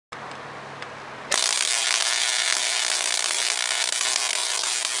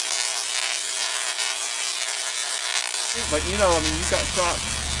But you know, I mean, you got shot,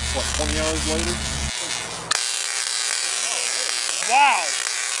 what, 20 hours later? Wow!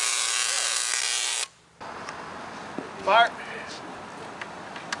 Fire.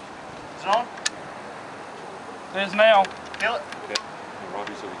 It's on? It is now. Kill it. Okay. And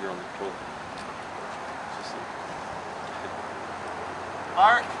Robbie's over here on the control.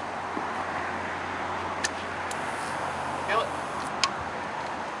 Fire. Kill it.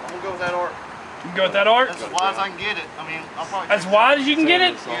 I'm gonna go with that arc. You can go with that arc? That's as wide as I can get it. I mean, I'll probably. As wide as you can get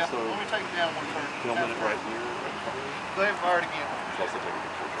it? Yeah. Let me take it down one turn. Filming it right here. Go ahead and fire it again. It's also taking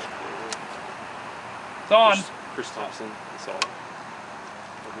pictures right there. It's on. Chris Thompson, it's all over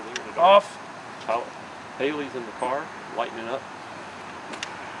there in the dark. Off. Haley's in the car, lightening up.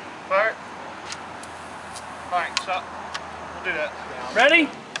 Fire it. Alright, stop. We'll do that. Ready?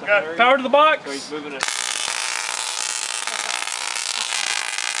 Go. Power to the box. So he's moving it.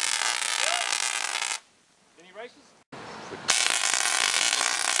 Any races?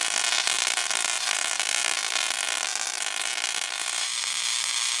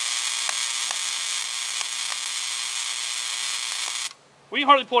 We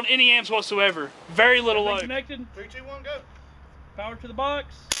hardly pulled any amps whatsoever. Very little load. Connected. 3, 2, 1, go. Power to the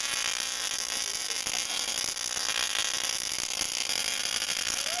box.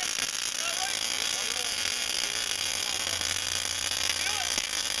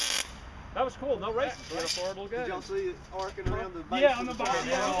 That was cool. No races. Did y'all see it arcing around the base? Yeah, on the bottom.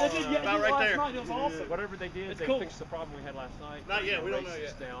 Yeah, about right there. Night, it was awesome. Whatever they did, they fixed the problem we had last night. Not yet. We don't know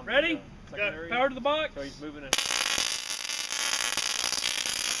yet. Down. Ready? Secondary. Power to the box. So he's moving it.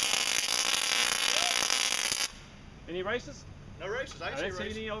 Any races? No races. I didn't see see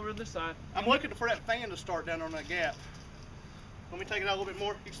races. any over this side. I'm looking for that fan to start down on that gap. Let me take it out a little bit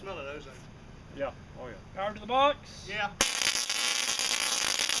more. You can smell it, ozone. Yeah. Oh yeah. Power to the box. Yeah.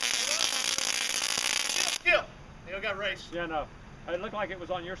 Skip. You got race. Yeah, no. It looked like it was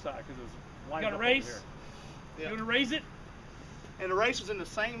on your side because it was lined Got a up race? over here. Yeah. You want to raise it? And the race is in the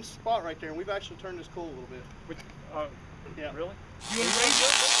same spot right there, and we've actually turned this cool a little bit. Which, Yeah. really? You want to raise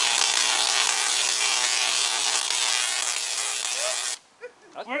it?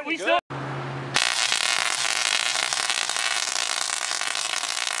 That's We pretty still. good.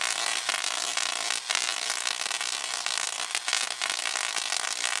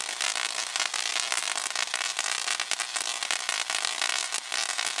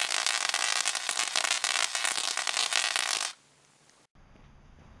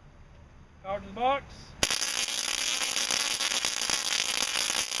 Power to the box.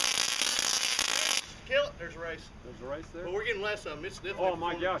 Kill it. There's a race. There's a race there. But we're getting less of them. It's definitely. Oh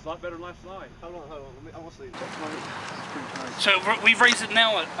my gosh, a lot better than last night. Hold on. I want to see it. So we've raised it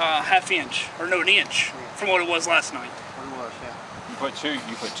now at ½ inch, or no, an inch, from what it was last night. What it was, yeah.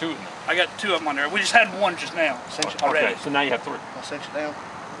 You put two in there. I got 2 of them on there. We just had one just now already. Okay, so now you have 3. I'll set you down.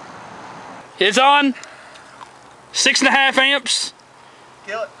 It's on. 6.5 amps.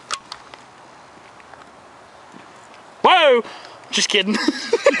 Kill it. Whoa! Just kidding.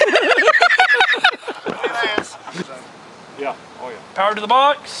 Yeah. Oh yeah. Power to the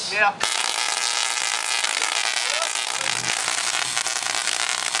box. Yeah.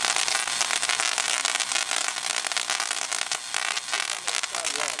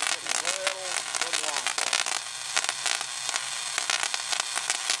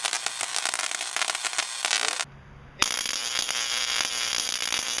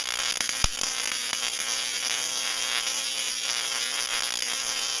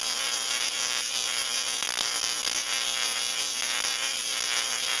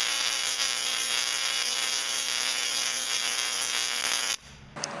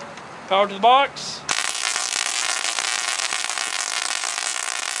 Power to the box.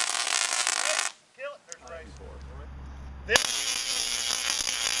 Kill it. There's a race.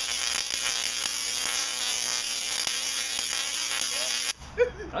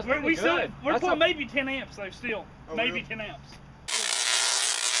 That's We're pretty good. pulling That's maybe 10 amps though still. Oh, maybe really? 10 amps.